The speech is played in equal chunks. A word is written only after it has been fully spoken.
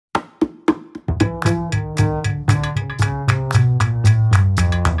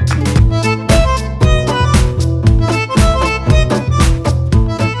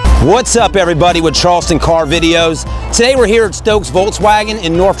What's up, everybody, with Charleston Car Videos. Today we're here at Stokes Volkswagen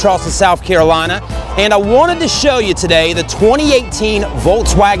in North Charleston, South Carolina, and I wanted to show you today the 2018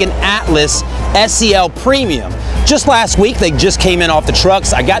 Volkswagen ATLAS SEL Premium. Just last week they just came in off the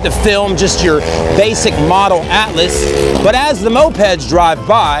trucks. I got to film just your basic model ATLAS, but as the mopeds drive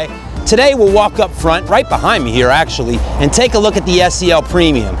by, today we'll walk up front, right behind me here actually, and take a look at the SEL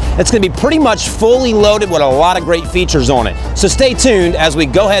Premium. It's going to be pretty much fully loaded with a lot of great features on it. So stay tuned as we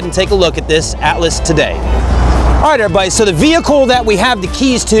go ahead and take a look at this ATLAS today. All right, everybody, so the vehicle that we have the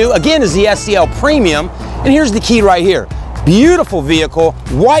keys to, again, is the SEL Premium, and here's the key right here. Beautiful vehicle,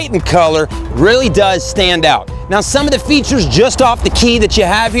 white in color, really does stand out. Now, some of the features just off the key that you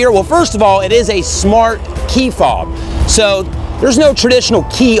have here, well, first of all, it is a smart key fob. So there's no traditional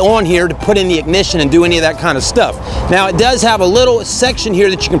key on here to put in the ignition and do any of that kind of stuff. Now, it does have a little section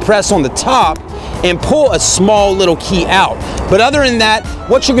here that you can press on the top and pull a small little key out. But other than that,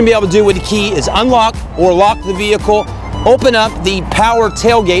 what you're gonna be able to do with the key is unlock or lock the vehicle, open up the power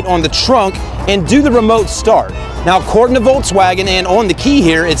tailgate on the trunk, and do the remote start. Now, according to Volkswagen and on the key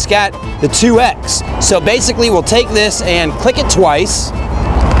here, it's got the 2X. So basically, we'll take this and click it twice,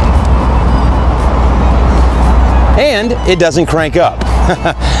 and it doesn't crank up.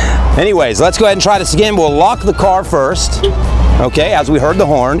 Anyways, let's go ahead and try this again. We'll lock the car first, okay, as we heard the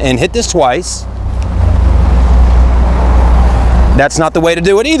horn, and hit this twice. That's not the way to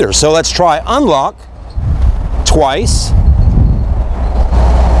do it either. So let's try unlock twice.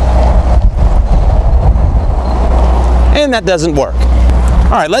 And that doesn't work.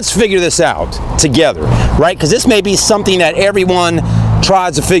 All right, let's figure this out together, right? Because this may be something that everyone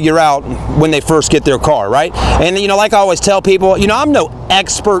tries to figure out when they first get their car, right? And you know, like I always tell people, you know, I'm no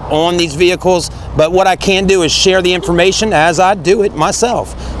expert on these vehicles, but what I can do is share the information as I do it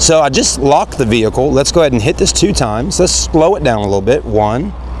myself. So I just locked the vehicle. Let's go ahead and hit this 2 times. Let's slow it down a little bit.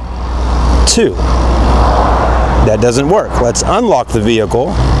 1, 2. That doesn't work. Let's unlock the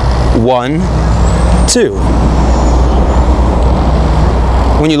vehicle. 1, 2.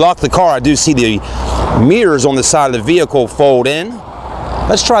 When you lock the car, I do see the mirrors on the side of the vehicle fold in.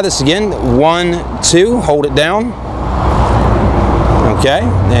 Let's try this again. 1, 2, hold it down. Okay,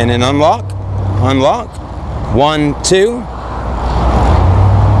 and then unlock, unlock. 1, 2.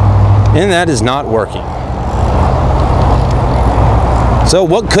 And that is not working. So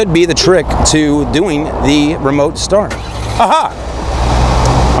what could be the trick to doing the remote start? Aha!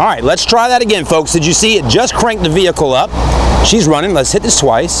 All right, let's try that again, folks. Did you see it just cranked the vehicle up? She's running. Let's hit this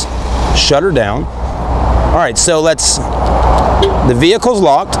twice. Shut her down. All right, so the vehicle's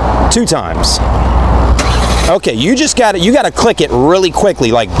locked 2 times. Okay, you gotta click it really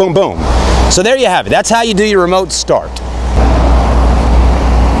quickly, like boom, boom. So there you have it. That's how you do your remote start.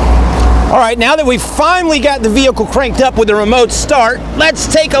 All right, now that we've finally got the vehicle cranked up with the remote start, let's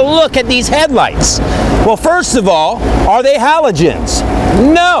take a look at these headlights. Well, first of all, are they halogens?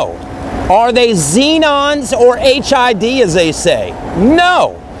 No. Are they xenons or HID, as they say?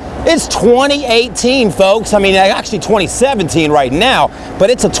 No. It's 2018, folks. I mean, actually 2017 right now, but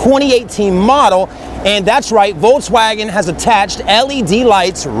it's a 2018 model, and that's right, Volkswagen has attached LED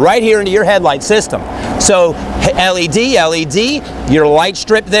lights right here into your headlight system. So LED, your light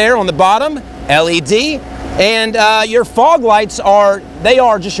strip there on the bottom, LED, and your fog lights are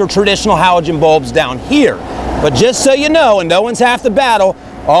just your traditional halogen bulbs down here. But just so you know, and no one's half the battle,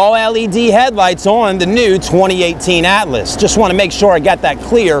 all LED headlights on the new 2018 ATLAS. Just want to make sure I got that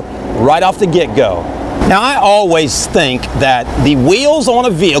clear right off the get-go. Now, I always think that the wheels on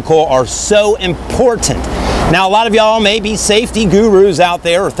a vehicle are so important. Now, a lot of y'all may be safety gurus out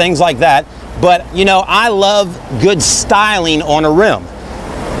there or things like that, but you know, I love good styling on a rim.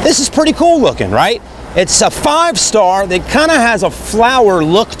 This is pretty cool looking, right? It's a 5-star that kind of has a flower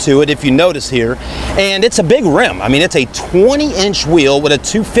look to it, if you notice here, and it's a big rim. I mean, it's a 20-inch wheel with a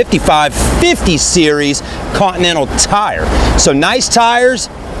 255/50 series Continental tire. So nice tires,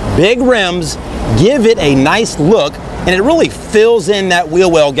 big rims, give it a nice look, and it really fills in that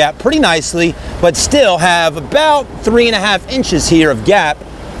wheel well gap pretty nicely, but still have about 3.5 inches here of gap,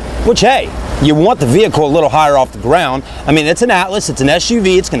 which, hey, you want the vehicle a little higher off the ground. I mean, it's an ATLAS, it's an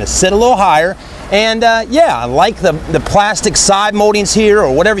SUV, it's gonna sit a little higher. And yeah, I like the plastic side moldings here,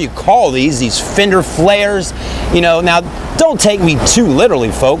 or whatever you call these fender flares. You know, now don't take me too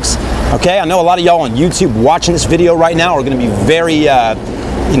literally, folks. Okay, I know a lot of y'all on YouTube watching this video right now are gonna be very,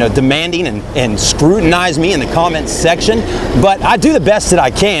 you know, demanding and scrutinize me in the comments section, but I do the best that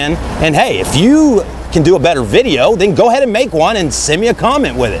I can. And hey, if you can do a better video, then go ahead and make one and send me a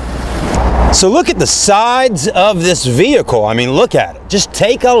comment with it. So look at the sides of this vehicle. I mean, look at it. Just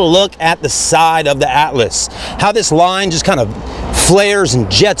take a look at the side of the ATLAS. How this line just kind of flares and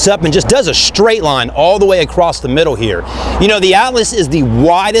jets up and just does a straight line all the way across the middle here. You know, the Atlas is the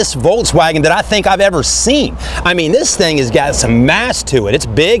widest Volkswagen that I think I've ever seen. I mean, this thing has got some mass to it. It's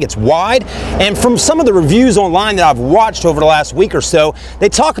big, it's wide, and from some of the reviews online that I've watched over the last week or so, they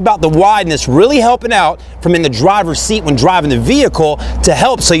talk about the wideness really helping out from in the driver's seat when driving the vehicle to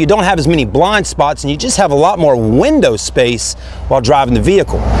help so you don't have as many blind spots and you just have a lot more window space while driving the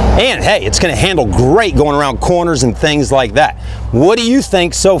vehicle. And hey, it's going to handle great going around corners and things like that. What do you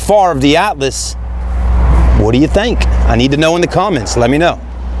think so far of the Atlas? What do you think? I need to know in the comments. Let me know.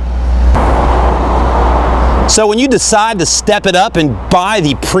 So when you decide to step it up and buy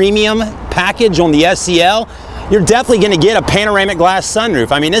the premium package on the SEL, you're definitely going to get a panoramic glass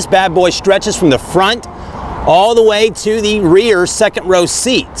sunroof. I mean, this bad boy stretches from the front all the way to the rear second row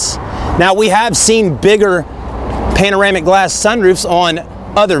seats. Now, we have seen bigger panoramic glass sunroofs on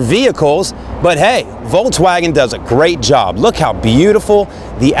other vehicles, but hey, Volkswagen does a great job. Look how beautiful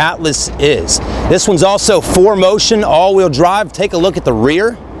the Atlas is. This one's also 4Motion all-wheel drive. Take a look at the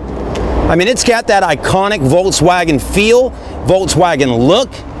rear. I mean, it's got that iconic Volkswagen feel, Volkswagen look.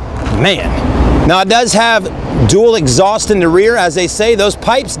 Man. Now, it does have dual exhaust in the rear. As they say, those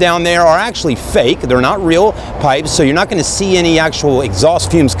pipes down there are actually fake. They're not real pipes, so you're not going to see any actual exhaust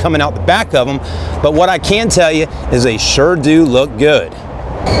fumes coming out the back of them. But what I can tell you is they sure do look good.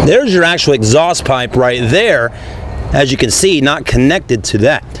 There's your actual exhaust pipe right there, as you can see, not connected to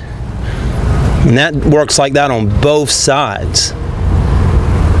that. And that works like that on both sides.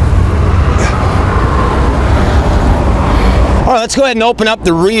 All right, let's go ahead and open up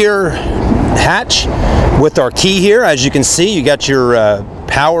the rear hatch with our key here. As you can see, you got your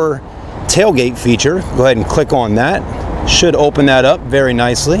power tailgate feature. Go ahead and click on that. Should open that up very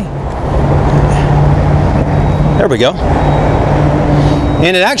nicely. There we go.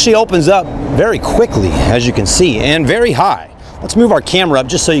 And it actually opens up very quickly, as you can see, and very high. Let's move our camera up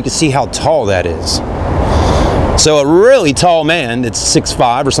just so you can see how tall that is. So a really tall man, it's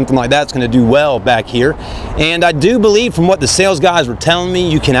 6'5" or something like that, it's going to do well back here. And I do believe from what the sales guys were telling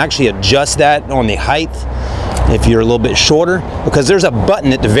me, you can actually adjust that on the height if you're a little bit shorter, because there's a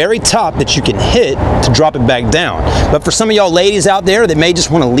button at the very top that you can hit to drop it back down. But for some of y'all ladies out there that may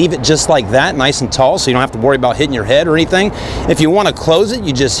just want to leave it just like that, nice and tall, so you don't have to worry about hitting your head or anything, if you want to close it,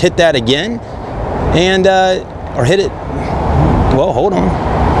 you just hit that again, and or hit it, well, hold on.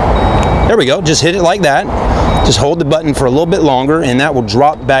 There we go, just hit it like that. Just hold the button for a little bit longer and that will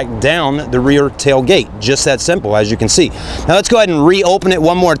drop back down the rear tailgate. Just that simple, as you can see. Now let's go ahead and reopen it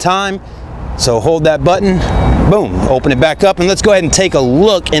one more time. So hold that button, boom, open it back up, and let's go ahead and take a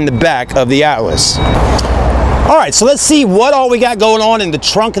look in the back of the Atlas. All right, so let's see what all we got going on in the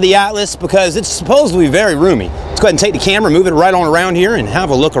trunk of the Atlas, because it's supposed to be very roomy. Let's go ahead and take the camera, move it right on around here and have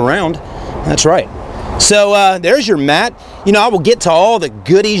a look around. That's right. So there's your mat. You know, I will get to all the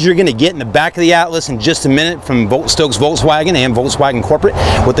goodies you're going to get in the back of the Atlas in just a minute from Stokes Volkswagen and Volkswagen Corporate,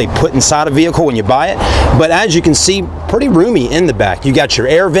 what they put inside a vehicle when you buy it. But as you can see, pretty roomy in the back. You got your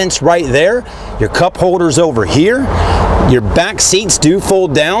air vents right there, your cup holders over here. Your back seats do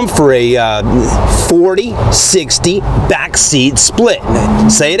fold down for a 40-60 back seat split.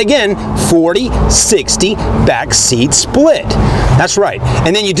 Say it again, 40-60 back seat split. That's right.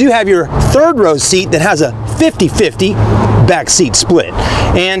 And then you do have your third row seat that has a 50-50 back seat split.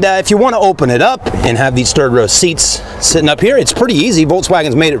 And if you want to open it up and have these third row seats sitting up here, it's pretty easy.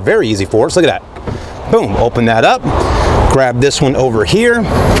 Volkswagen's made it very easy for us. Look at that. Boom, open that up, grab this one over here,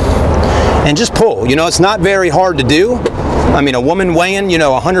 and just pull. You know, it's not very hard to do. I mean, a woman weighing, you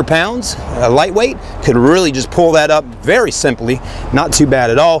know, 100 pounds, lightweight, could really just pull that up very simply. Not too bad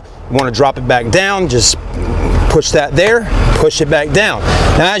at all. You want to drop it back down, just push that there, push it back down.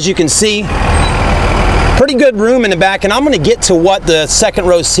 Now, as you can see, pretty good room in the back, and I'm going to get to what the second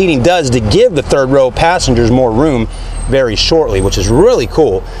row seating does to give the third row passengers more room very shortly, which is really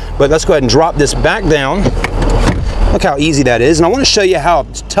cool. But let's go ahead and drop this back down. Look how easy that is, and I want to show you how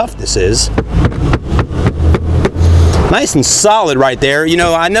tough this is. Nice and solid right there. You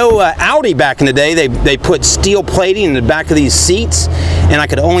know, I know Audi back in the day, they put steel plating in the back of these seats, and I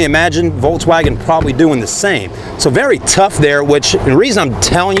could only imagine Volkswagen probably doing the same. So very tough there, which the reason I'm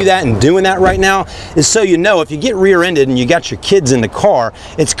telling you that and doing that right now is so you know, if you get rear-ended and you got your kids in the car,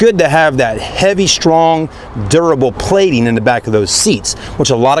 it's good to have that heavy, strong, durable plating in the back of those seats, which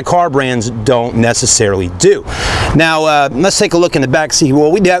a lot of car brands don't necessarily do. Now, let's take a look in the back seat. Well,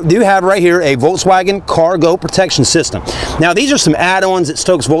 we do have right here a Volkswagen Cargo Protection System. Now, these are some add-ons that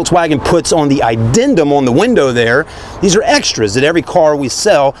Stokes Volkswagen puts on the addendum on the window there. These are extras that every car we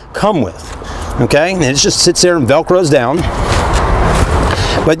sell come with. Okay, and it just sits there and Velcros down.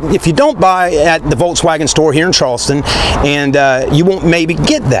 But if you don't buy at the Volkswagen store here in Charleston, and you won't maybe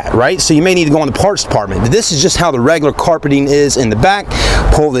get that, right? So you may need to go in the parts department. But this is just how the regular carpeting is in the back.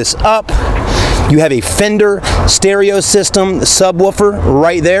 Pull this up. You have a Fender stereo system, subwoofer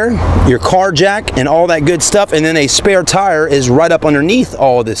right there, your car jack and all that good stuff, and then a spare tire is right up underneath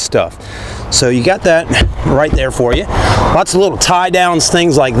all of this stuff. So you got that right there for you. Lots of little tie downs,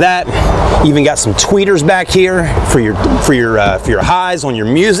 things like that. Even got some tweeters back here for your highs on your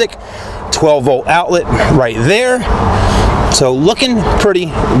music. 12-volt outlet right there. So looking pretty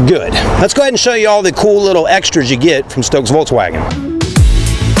good. Let's go ahead and show you all the cool little extras you get from Stokes Volkswagen.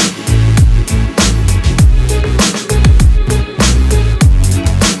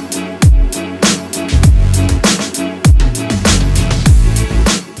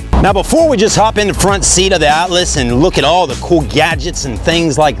 Now before we just hop in the front seat of the Atlas and look at all the cool gadgets and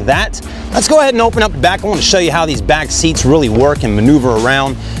things like that, let's go ahead and open up the back. I want to show you how these back seats really work and maneuver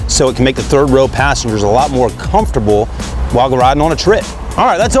around so it can make the third row passengers a lot more comfortable while riding on a trip. All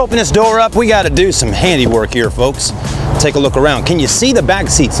right, let's open this door up. We got to do some handiwork here, folks. Take a look around. Can you see the back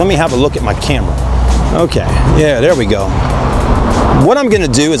seats? Let me have a look at my camera. Okay, yeah, there we go. What I'm going to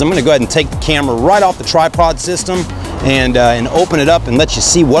do is I'm going to go ahead and take the camera right off the tripod system and open it up and let you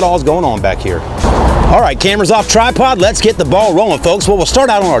see what all's going on back here. All right, camera's off tripod. Let's get the ball rolling, folks. Well, we'll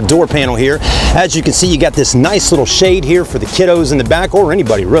start out on our door panel here. As you can see, you got this nice little shade here for the kiddos in the back, or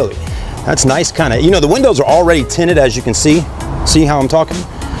anybody really. That's nice, kind of, you know, the windows are already tinted, as you can see. See how I'm talking?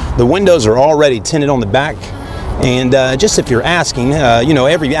 The windows are already tinted on the back. And just if you're asking, you know,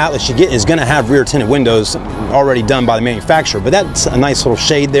 every Atlas you get is going to have rear tinted windows already done by the manufacturer, but that's a nice little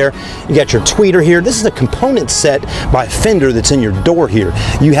shade there. You got your tweeter here. This is a component set by Fender that's in your door here.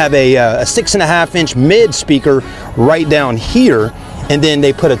 You have a 6.5-inch mid speaker right down here, and then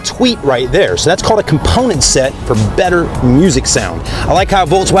they put a tweet right there. So that's called a component set for better music sound. I like how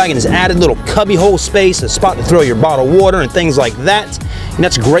Volkswagen has added little cubby hole space, a spot to throw your bottled water and things like that. And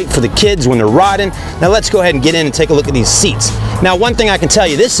that's great for the kids when they're riding. Now let's go ahead and get in and take a look at these seats. Now one thing I can tell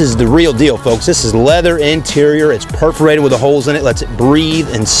you, this is the real deal, folks. This is leather interior. It's perforated with the holes in it, lets it breathe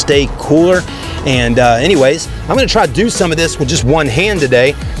and stay cooler. And anyways, I'm gonna try to do some of this with just one hand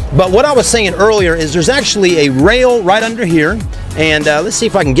today. But what I was saying earlier is there's actually a rail right under here. And let's see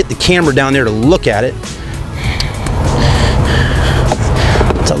if I can get the camera down there to look at it.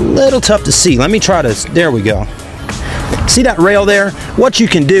 It's a little tough to see. Let me try to, there we go. See that rail there? What you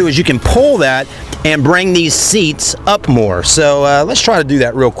can do is you can pull that and bring these seats up more. So let's try to do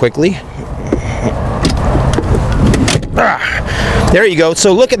that real quickly. There you go.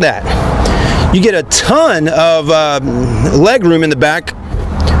 So look at that. You get a ton of leg room in the back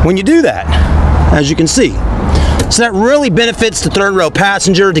when you do that, as you can see. So that really benefits the third row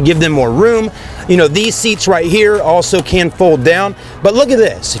passenger to give them more room. You know, these seats right here also can fold down. But look at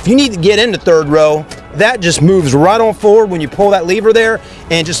this. If you need to get into third row, that just moves right on forward when you pull that lever there.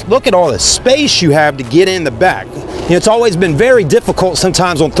 And just look at all the space you have to get in the back. You know, it's always been very difficult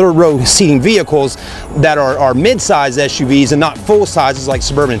sometimes on third row seating vehicles that are mid-size SUVs and not full sizes like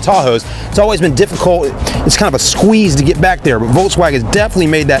Suburban and Tahoes. It's always been difficult. It's kind of a squeeze to get back there. But Volkswagen has definitely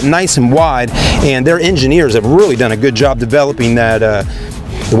made that nice and wide. And their engineers have really done a good job developing that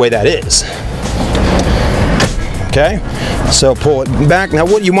the way that is. Okay, so pull it back. Now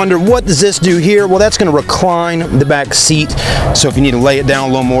what you wonder, what does this do here? Well, that's going to recline the back seat. So if you need to lay it down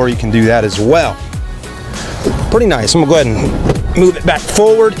a little more, you can do that as well. Pretty nice. I'm going to go ahead and move it back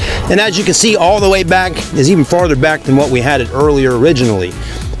forward. And as you can see, all the way back is even farther back than what we had it earlier originally.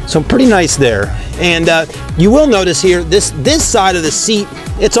 So pretty nice there. And you will notice here, this side of the seat,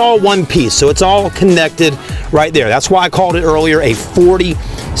 it's all one piece. So it's all connected right there. That's why I called it earlier a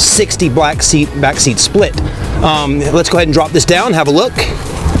 40-60 back seat split. Let's go ahead and drop this down, have a look.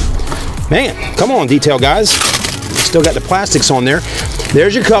 Man, come on, detail guys. Still got the plastics on there.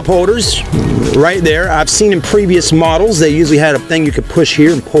 There's your cup holders right there. I've seen in previous models, they usually had a thing you could push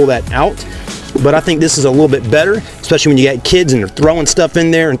here and pull that out. But I think this is a little bit better, especially when you got kids and they're throwing stuff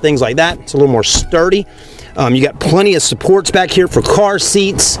in there and things like that. It's a little more sturdy. You got plenty of supports back here for car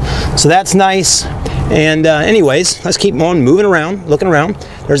seats, so that's nice. And anyways, let's keep on moving around, looking around.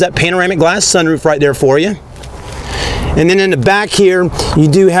 There's that panoramic glass sunroof right there for you. And then in the back here, you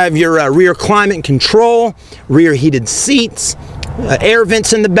do have your rear climate control, rear heated seats, air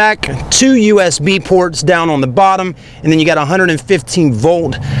vents in the back, 2 USB ports down on the bottom, and then you got 115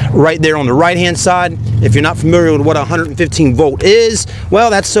 volt right there on the right hand side. If you're not familiar with what 115 volt is, well,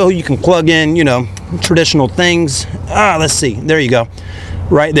 that's so you can plug in, you know, traditional things. Let's see, there you go,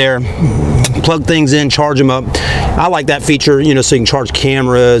 right there. Plug things in, charge them up. I like that feature, you know, so you can charge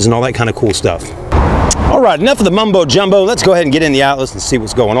cameras and all that kind of cool stuff. All right, enough of the mumbo jumbo. Let's go ahead and get in the Atlas and see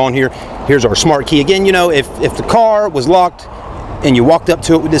what's going on here. Here's our smart key. Again, you know, if the car was locked and you walked up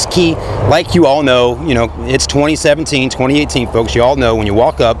to it with this key, like you all know, it's 2017, 2018, folks. You all know when you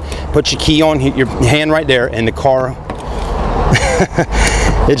walk up, put your key on your hand right there, and the car,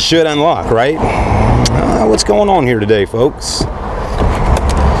 it should unlock, right? What's going on here today, folks?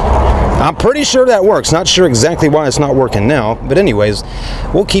 I'm pretty sure that works. Not sure exactly why it's not working now, but anyways,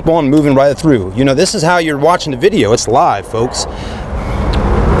 we'll keep on moving right through. You know, this is how you're watching the video. It's live, folks.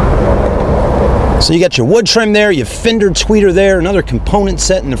 So you got your wood trim there, your fender tweeter there, another component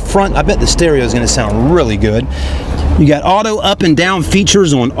set in the front. I bet the stereo is going to sound really good. You got auto up and down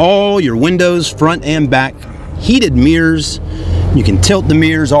features on all your windows, front and back. Heated mirrors. You can tilt the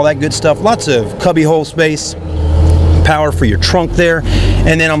mirrors, all that good stuff. Lots of cubby hole space. Power for your trunk there.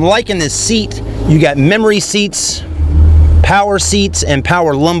 And then I'm liking this seat. You got memory seats, power seats, and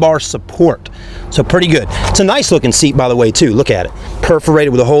power lumbar support. So pretty good. It's a nice looking seat, by the way, too. Look at it.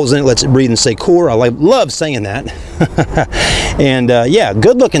 Perforated with the holes in it. Lets it breathe and say cooler. I love saying that. And yeah,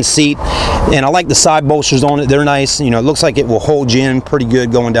 good looking seat. And I like the side bolsters on it. They're nice. You know, it looks like it will hold you in pretty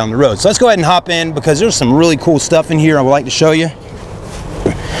good going down the road. So let's go ahead and hop in because there's some really cool stuff in here I would like to show you.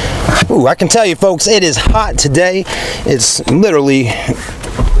 Ooh, I can tell you, folks, it is hot today. It's literally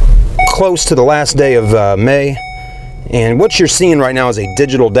close to the last day of May. And what you're seeing right now is a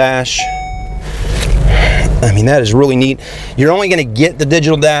digital dash. I mean, that is really neat. You're only going to get the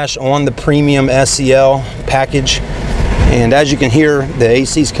digital dash on the premium SEL package. And as you can hear, the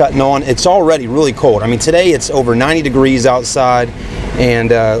AC's cutting on. It's already really cold. I mean, today it's over 90 degrees outside.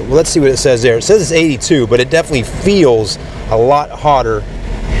 And well, let's see what it says there. It says it's 82, but it definitely feels a lot hotter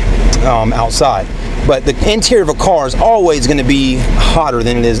outside. But the interior of a car is always going to be hotter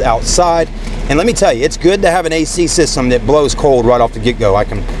than it is outside. And let me tell you, it's good to have an AC system that blows cold right off the get-go. I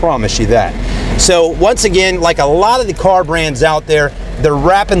can promise you that. So once again, like a lot of the car brands out there, they're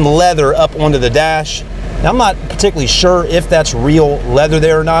wrapping leather up onto the dash. Now, I'm not particularly sure if that's real leather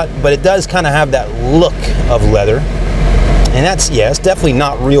there or not, but it does kind of have that look of leather. And that's, yeah, it's definitely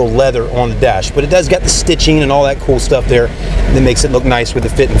not real leather on the dash, but it does got the stitching and all that cool stuff there that makes it look nice with the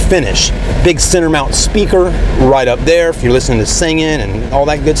fit and finish. Big center mount speaker right up there if you're listening to singing and all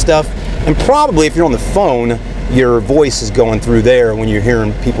that good stuff. And probably if you're on the phone, your voice is going through there when you're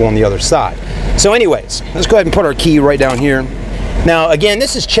hearing people on the other side. So anyways, let's go ahead and put our key right down here. Now, again,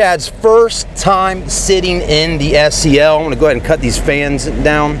 this is Chad's first time sitting in the SEL. I'm going to go ahead and cut these fans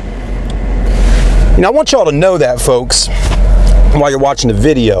down. You know, I want y'all to know that, folks, while you're watching the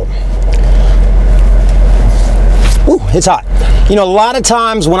video. Ooh, it's hot. You know, a lot of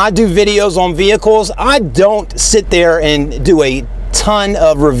times when I do videos on vehicles, I don't sit there and do a ton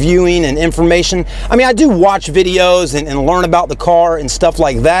of reviewing and information. I mean, I do watch videos and learn about the car and stuff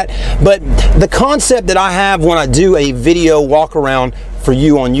like that, but the concept that I have when I do a video walk around for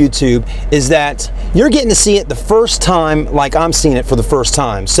you on YouTube is that you're getting to see it the first time like I'm seeing it for the first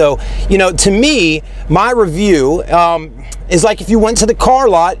time. So, you know, to me, my review is like if you went to the car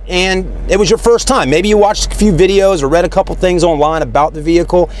lot and it was your first time. Maybe you watched a few videos or read a couple things online about the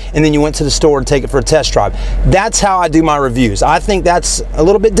vehicle and then you went to the store to take it for a test drive. That's how I do my reviews. I think that's a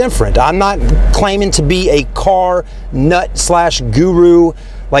little bit different. I'm not claiming to be a car nut slash guru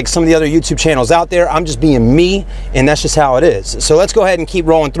like some of the other YouTube channels out there. I'm just being me, and that's just how it is. So let's go ahead and keep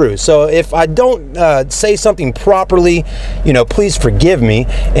rolling through. So if I don't say something properly, you know, please forgive me,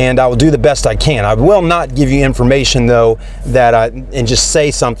 and I will do the best I can. I will not give you information, though, and just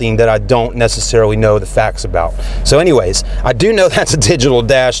say something that I don't necessarily know the facts about. So anyways, I do know that's a digital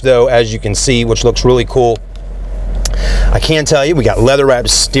dash, though, as you can see, which looks really cool. I can tell you, we got leather wrapped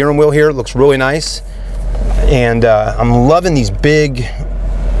steering wheel here. It looks really nice. And I'm loving these big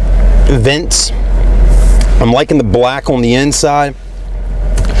vents. I'm liking the black on the inside.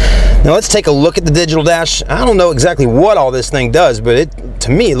 Now let's take a look at the digital dash. I don't know exactly what all this thing does, but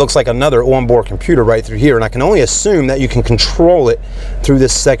to me it looks like another onboard computer right through here, and I can only assume that you can control it through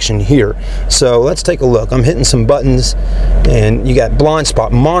this section here. So let's take a look. I'm hitting some buttons, and you got blind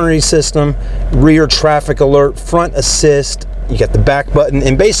spot monitoring system, rear traffic alert, front assist. You got the back button,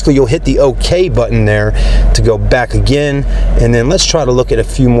 and basically you'll hit the OK button there to go back again. And then let's try to look at a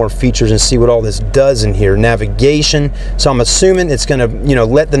few more features and see what all this does in here. Navigation. So I'm assuming it's going to, you know,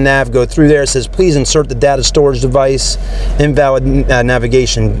 let the nav go through there. It says please insert the data storage device, invalid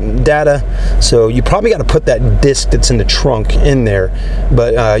navigation data. So you probably got to put that disc that's in the trunk in there.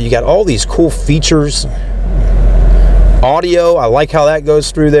 But you got all these cool features. Audio, I like how that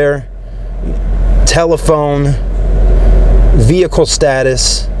goes through there. Telephone. Vehicle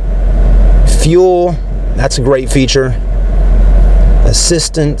status, fuel, that's a great feature.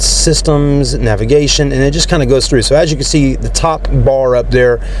 assistance systems, navigation, and it just kind of goes through. So as you can see, the top bar up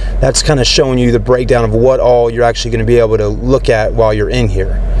there, that's kind of showing you the breakdown of what all you're actually going to be able to look at while you're in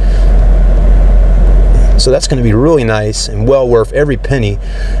here. So that's going to be really nice and well worth every penny,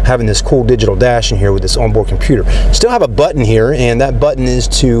 having this cool digital dash in here with this onboard computer. Still have a button here, and that button is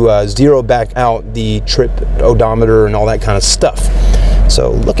to zero back out the trip odometer and all that kind of stuff.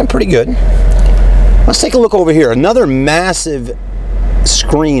 So looking pretty good. Let's take a look over here. Another massive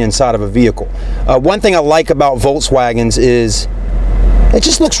screen inside of a vehicle. One thing I like about Volkswagens is it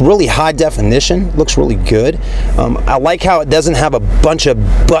just looks really high definition, looks really good. I like how it doesn't have a bunch of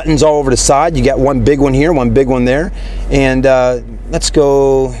buttons all over the side. You got one big one here, one big one there. And let's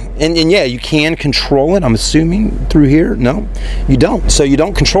go, and yeah, you can control it, I'm assuming, through here. No, you don't. So you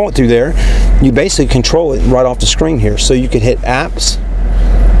don't control it through there. You basically control it right off the screen here. So you could hit apps.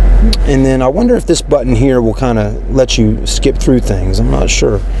 And then I wonder if this button here will kind of let you skip through things. I'm not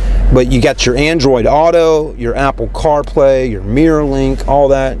sure. But you got your Android Auto, your Apple CarPlay, your Mirror Link, all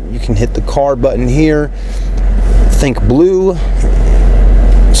that. You can hit the car button here. Think Blue.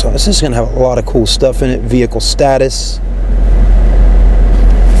 So this is going to have a lot of cool stuff in it. Vehicle status.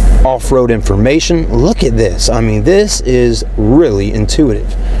 Off-road information. Look at this. I mean, this is really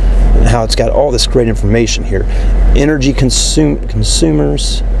intuitive. How it's got all this great information here. Energy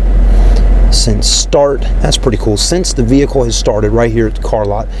consumers. Since start, that's pretty cool. Since the vehicle has started right here at the car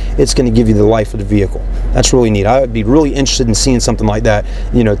lot, it's going to give you the life of the vehicle. That's really neat. I would be really interested in seeing something like that,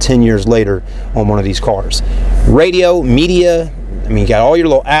 you know, 10 years later on one of these cars. Radio, media, I mean, you got all your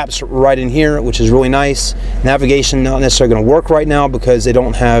little apps right in here, which is really nice. Navigation, not necessarily going to work right now because they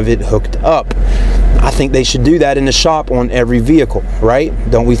don't have it hooked up. I think they should do that in the shop on every vehicle, right?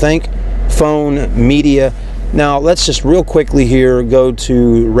 Don't we think? Phone, media. Now, let's just real quickly here go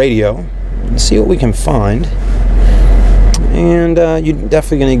to radio. See what we can find, and you're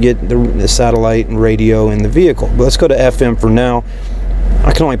definitely going to get the satellite and radio in the vehicle. But let's go to FM for now.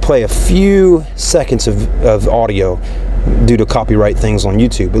 I can only play a few seconds of audio due to copyright things on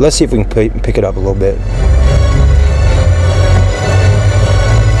YouTube, but let's see if we can pick it up a little bit.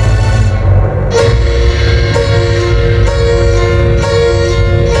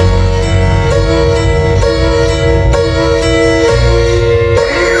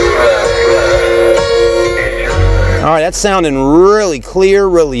 All right, that's sounding really clear,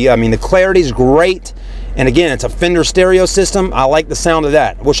 really, I mean, the clarity's great. And again, it's a Fender stereo system. I like the sound of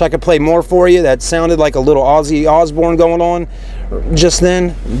that. I wish I could play more for you. That sounded like a little Ozzy Osbourne going on just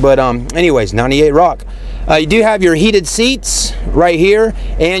then. But anyways, 98 Rock. You do have your heated seats right here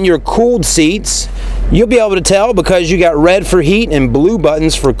and your cooled seats. You'll be able to tell because you got red for heat and blue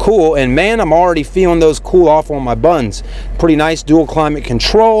buttons for cool. And man, I'm already feeling those cool off on my buns. Pretty nice dual climate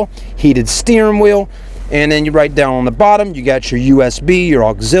control, heated steering wheel. And then you right down on the bottom, you got your USB, your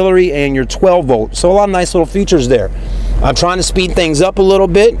auxiliary, and your 12 volt. So a lot of nice little features there. I'm trying to speed things up a little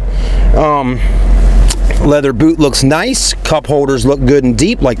bit. Leather boot looks nice. Cup holders look good and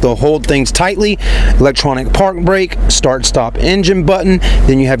deep, like they'll hold things tightly. Electronic park brake, start stop engine button.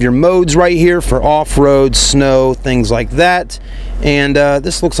 Then you have your modes right here for off-road, snow, things like that. And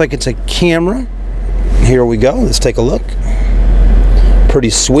this looks like it's a camera. Here we go. Let's take a look. Pretty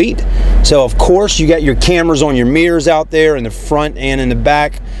sweet. So of course you got your cameras on your mirrors out there in the front and in the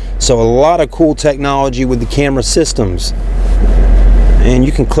back. So a lot of cool technology with the camera systems. And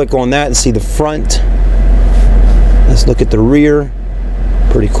you can click on that and see the front. Let's look at the rear.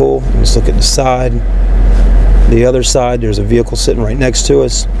 Pretty cool. Let's look at the side. The other side, there's a vehicle sitting right next to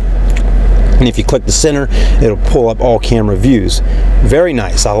us. And if you click the center, it'll pull up all camera views. Very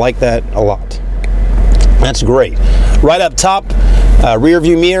nice. I like that a lot. That's great. Right up top, rear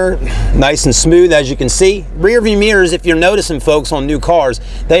view mirror, nice and smooth, as you can see. Rear view mirrors, if you're noticing, folks, on new cars,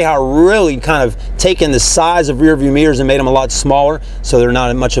 they are really kind of taken the size of rear view mirrors and made them a lot smaller, so they're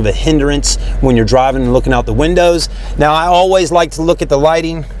not much of a hindrance when you're driving and looking out the windows. Now, I always like to look at the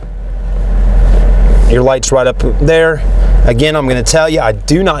lighting. Your light's right up there. Again, I'm going to tell you, I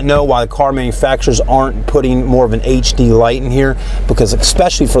do not know why the car manufacturers aren't putting more of an HD light in here, because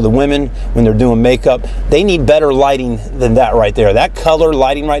especially for the women when they're doing makeup, they need better lighting than that right there. That color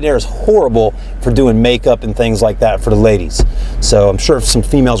lighting right there is horrible for doing makeup and things like that for the ladies. So I'm sure if some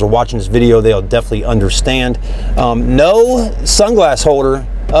females are watching this video, they'll definitely understand. No sunglass holder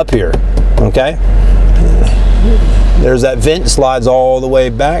up here, okay? There's that vent, slides all the way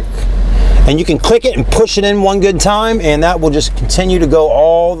back. And you can click it and push it in one good time, and that will just continue to go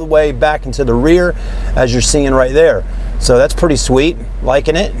all the way back into the rear, as you're seeing right there. So that's pretty sweet,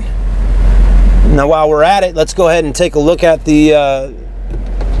 liking it. Now while we're at it, let's go ahead and take a look at the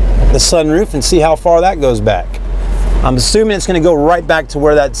sunroof and see how far that goes back. I'm assuming it's going to go right back to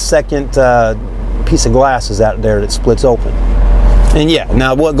where that second piece of glass is out there that splits open. And yeah,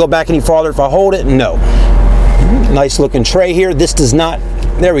 now will it go back any farther if I hold it? No. Nice looking tray here. This does not,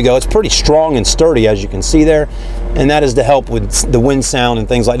 there we go. It's pretty strong and sturdy, as you can see there. And that is to help with the wind sound and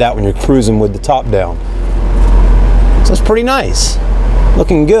things like that when you're cruising with the top down. So it's pretty nice.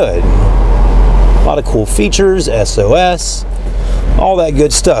 Looking good. A lot of cool features, SOS, all that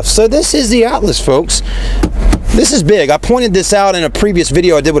good stuff. So this is the Atlas, folks. This is big. I pointed this out in a previous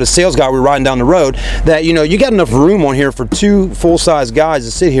video I did with a sales guy. We were riding down the road that, you know, you got enough room on here for 2 full-size guys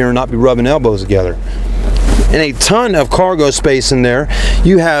to sit here and not be rubbing elbows together. And a ton of cargo space in there.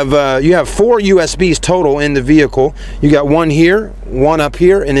 You have 4 USBs total in the vehicle. You got 1 here, 1 up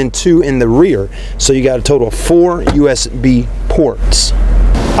here, and then 2 in the rear. So you got a total of 4 USB ports.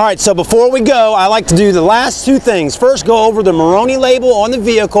 All right, so before we go, I like to do the last 2 things. First, go over the Moroni label on the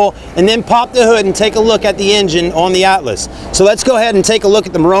vehicle, and then pop the hood and take a look at the engine on the Atlas. So let's go ahead and take a look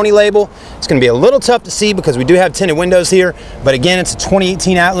at the Moroni label. It's going to be a little tough to see because we do have tinted windows here, but again, it's a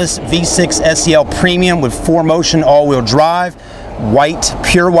 2018 Atlas V6 SEL Premium with 4Motion all-wheel drive, white,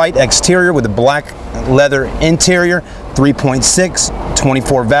 pure white exterior with a black leather interior, 3.6,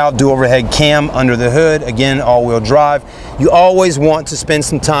 24 valve dual overhead cam under the hood, again all-wheel drive. You always want to spend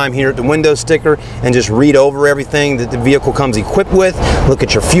some time here at the window sticker and just read over everything that the vehicle comes equipped with. Look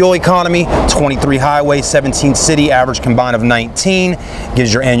at your fuel economy, 23 highway, 17 city, average combined of 19.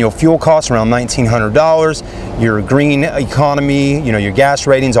 Gives your annual fuel cost around $1,900. Your green economy, you know, your gas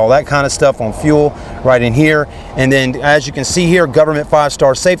ratings, all that kind of stuff on fuel right in here. And then as you can see here, government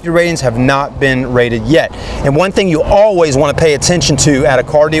 5-star safety ratings have not been rated yet. And one thing you always want to pay attention to at a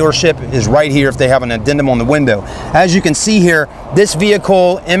car dealership is right here if they have an addendum on the window. As you can see here, this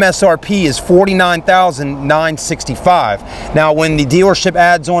vehicle MSRP is $49,965. Now when the dealership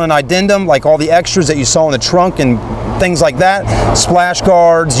adds on an addendum, like all the extras that you saw in the trunk and things like that, splash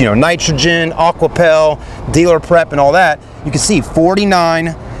guards, you know, nitrogen, aquapel, dealer prep and all that, you can see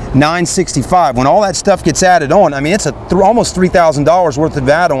 $49,965. When all that stuff gets added on, I mean, it's almost $3,000 worth of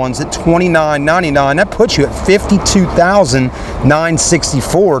add-ons at $29.99. That puts you at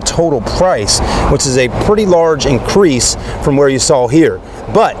 $52,964 total price, which is a pretty large increase from where you saw here.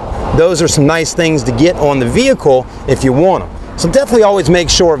 But those are some nice things to get on the vehicle if you want them. So definitely always make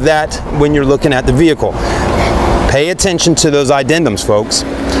sure of that when you're looking at the vehicle. Pay attention to those addendums, folks.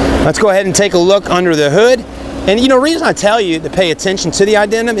 Let's go ahead and take a look under the hood. And you know, the reason I tell you to pay attention to the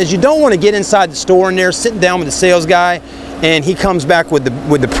addendum is you don't want to get inside the store in there, sitting down with the sales guy, and he comes back with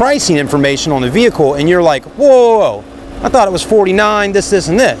the pricing information on the vehicle, and you're like, whoa, I thought it was 49, this,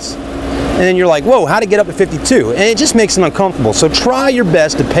 and this. And then you're like, whoa, how'd it get up to 52? And it just makes it uncomfortable. So try your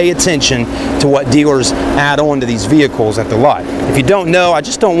best to pay attention to what dealers add on to these vehicles at the lot. If you don't know, I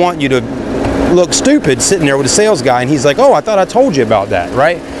just don't want you to look stupid sitting there with a sales guy, and he's like, oh, I thought I told you about that,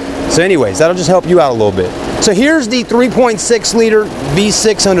 right? So anyways, that'll just help you out a little bit. So here's the 3.6 liter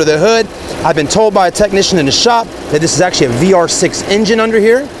V6 under the hood. I've been told by a technician in the shop that this is actually a VR6 engine under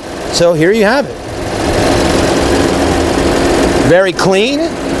here. So here you have it. Very clean,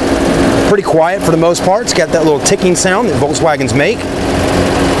 pretty quiet for the most part. It's got that little ticking sound that Volkswagens make.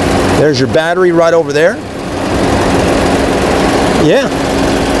 There's your battery right over there. Yeah,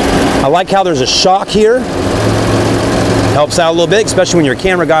 I like how there's a shock here. Helps out a little bit, especially when you're a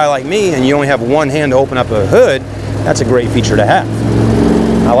camera guy like me and you only have one hand to open up a hood. That's a great feature to have.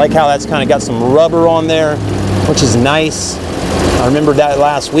 I like how that's kind of got some rubber on there, which is nice. I remember that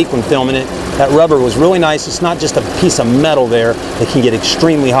last week when filming it. That rubber was really nice. It's not just a piece of metal there that can get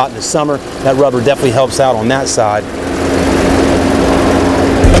extremely hot in the summer. That rubber definitely helps out on that side.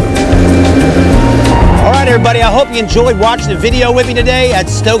 All right, everybody, I hope you enjoyed watching the video with me today at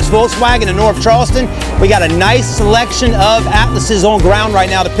Stokes Volkswagen in North Charleston. We got a nice selection of Atlases on ground right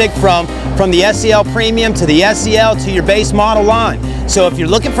now to pick from the SEL Premium to the SEL to your base model line. So if you're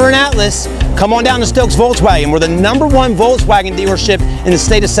looking for an Atlas, come on down to Stokes Volkswagen. We're the #1 Volkswagen dealership in the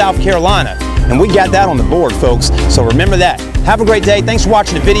state of South Carolina. And we got that on the board, folks. So remember that. Have a great day. Thanks for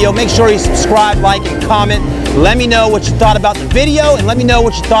watching the video. Make sure you subscribe, like, and comment. Let me know what you thought about the video, and let me know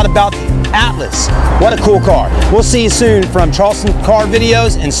what you thought about the Atlas. What a cool car. We'll see you soon from Charleston Car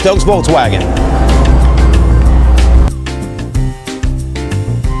Videos and Stokes Volkswagen.